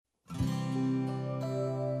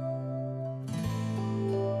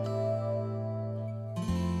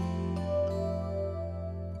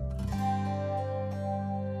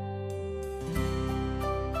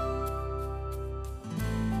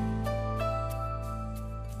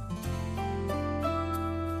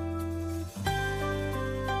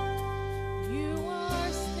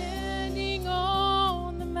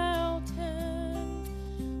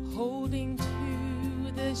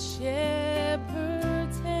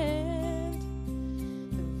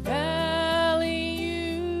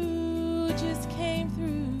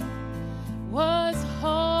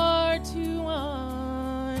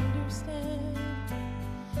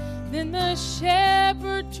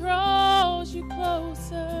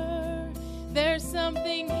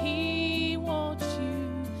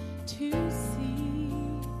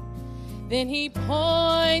Then he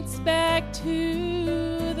points back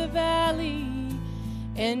to the valley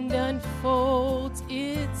and unfolds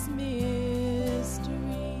its mysteries.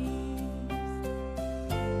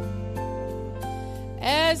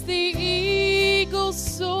 As the eagles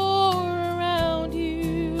soar around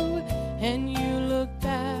you and you look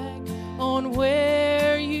back on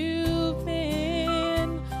where you've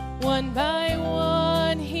been, one by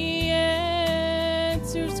one he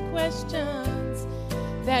answers questions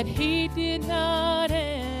that he did not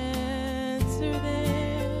answer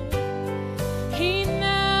then. He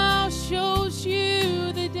now shows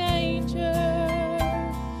you the danger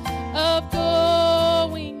of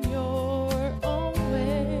going your own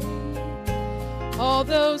way. All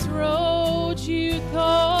those roads you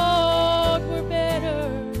thought were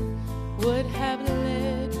better would have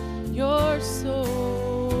led your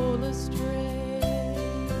soul astray.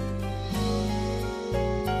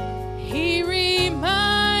 He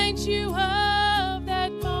reminds you of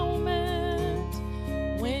that moment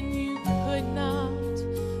when you could not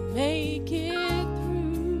make it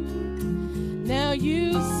through. Now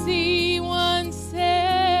you see one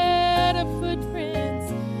set of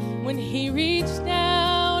footprints when he reached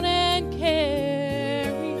down and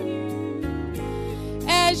carried you.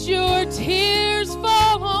 As your tears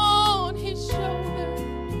fall on his shoulder,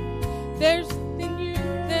 there's nothing you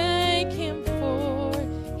thank him for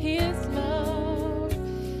his love.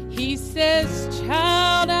 He says,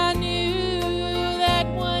 child, I knew that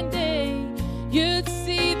one day you'd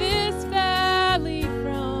see this valley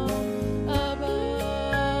from above.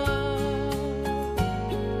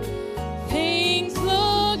 Things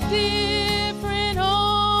look different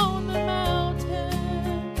on the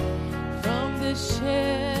mountain from the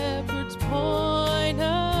shepherd's point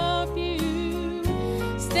of view,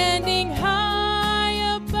 standing high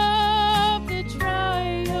above the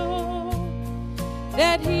trial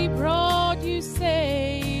that he brought you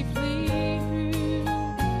safely through.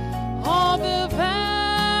 All the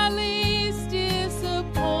valley's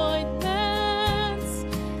disappointments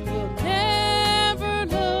will never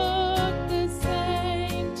look the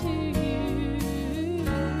same to you,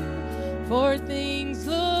 for things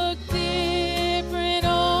look different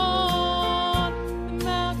on the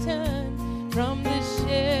mountain from the